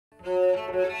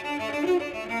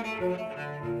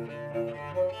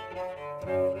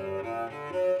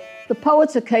The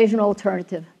poet's occasional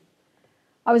alternative.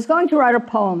 I was going to write a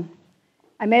poem.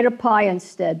 I made a pie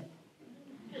instead.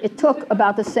 It took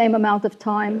about the same amount of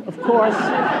time, of course.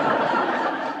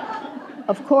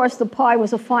 Of course, the pie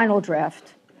was a final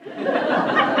draft.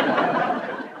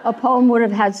 A poem would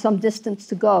have had some distance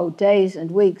to go, days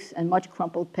and weeks and much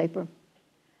crumpled paper.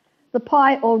 The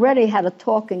pie already had a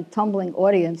talking, tumbling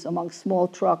audience among small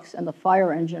trucks and the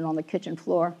fire engine on the kitchen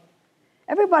floor.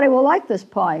 Everybody will like this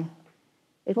pie.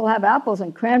 It will have apples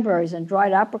and cranberries and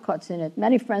dried apricots in it.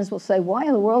 Many friends will say, "Why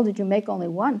in the world did you make only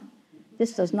one?"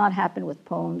 This does not happen with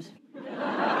poems.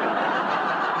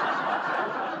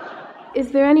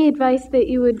 Is there any advice that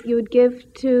you would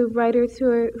give to writers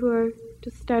who are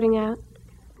just starting out?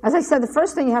 As I said, the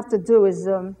first thing you have to do is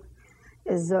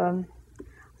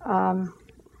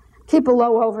keep a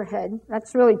low overhead.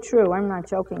 That's really true. I'm not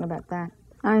joking about that.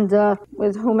 And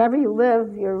with whomever you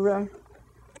live, your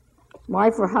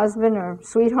wife or husband or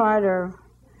sweetheart or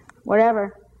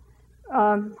whatever,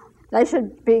 they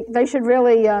should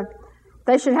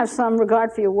have some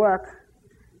regard for your work.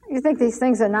 You think these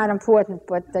things are not important,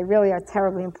 but they really are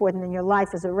terribly important in your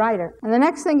life as a writer. And the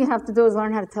next thing you have to do is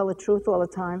learn how to tell the truth all the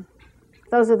time.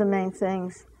 Those are the main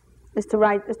things, is to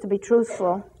write, is to be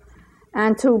truthful,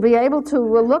 and to be able to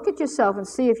look at yourself and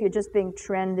see if you're just being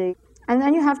trendy. And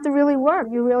then you have to really work.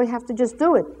 You really have to just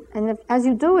do it. And as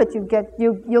you do it,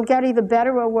 you'll get either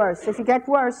better or worse. If you get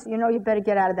worse, you know you better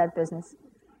get out of that business.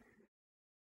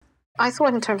 I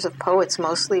thought in terms of poets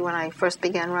mostly when I first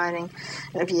began writing,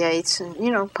 of Yeats and,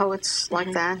 poets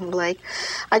like that, and Blake.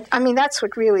 I mean, that's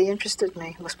what really interested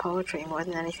me, was poetry more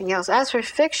than anything else. As for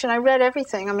fiction, I read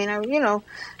everything. I mean,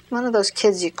 one of those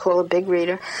kids you call a big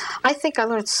reader. I think I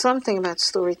learned something about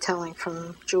storytelling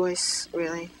from Joyce,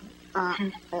 really.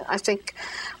 I think,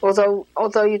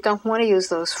 although you don't want to use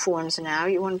those forms now,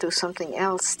 you want to do something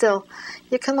else, still,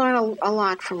 you can learn a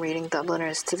lot from reading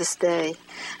Dubliners to this day.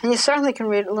 And you certainly can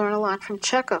learn a lot from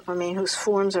Chekhov, whose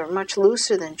forms are much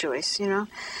looser than Joyce, In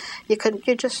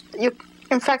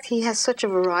fact, he has such a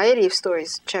variety of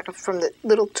stories, Chekhov, from the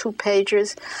little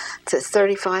 2-pagers to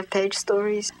 35-page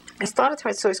stories. I started to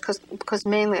write stories because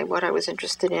mainly what I was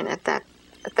interested in at that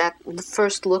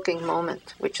first looking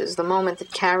moment, which is the moment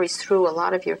that carries through a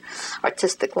lot of your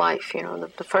artistic life,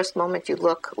 the first moment you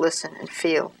look, listen, and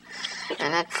feel,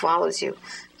 and that follows you.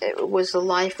 It was the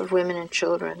life of women and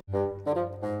children.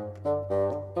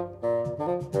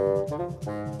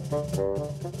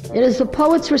 It is the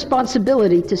poet's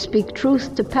responsibility to speak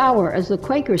truth to power, as the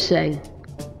Quakers say.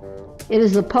 It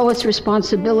is the poet's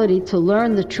responsibility to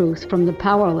learn the truth from the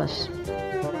powerless.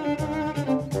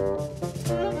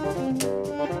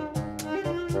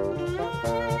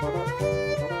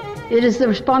 It is the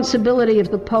responsibility of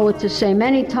the poet to say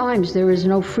many times there is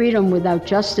no freedom without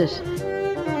justice.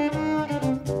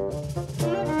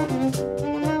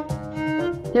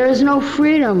 There is no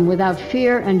freedom without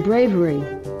fear and bravery.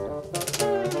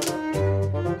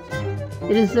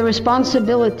 It is the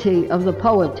responsibility of the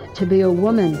poet to be a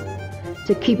woman,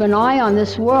 to keep an eye on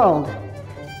this world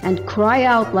and cry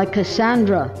out like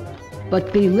Cassandra,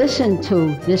 but be listened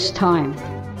to this time.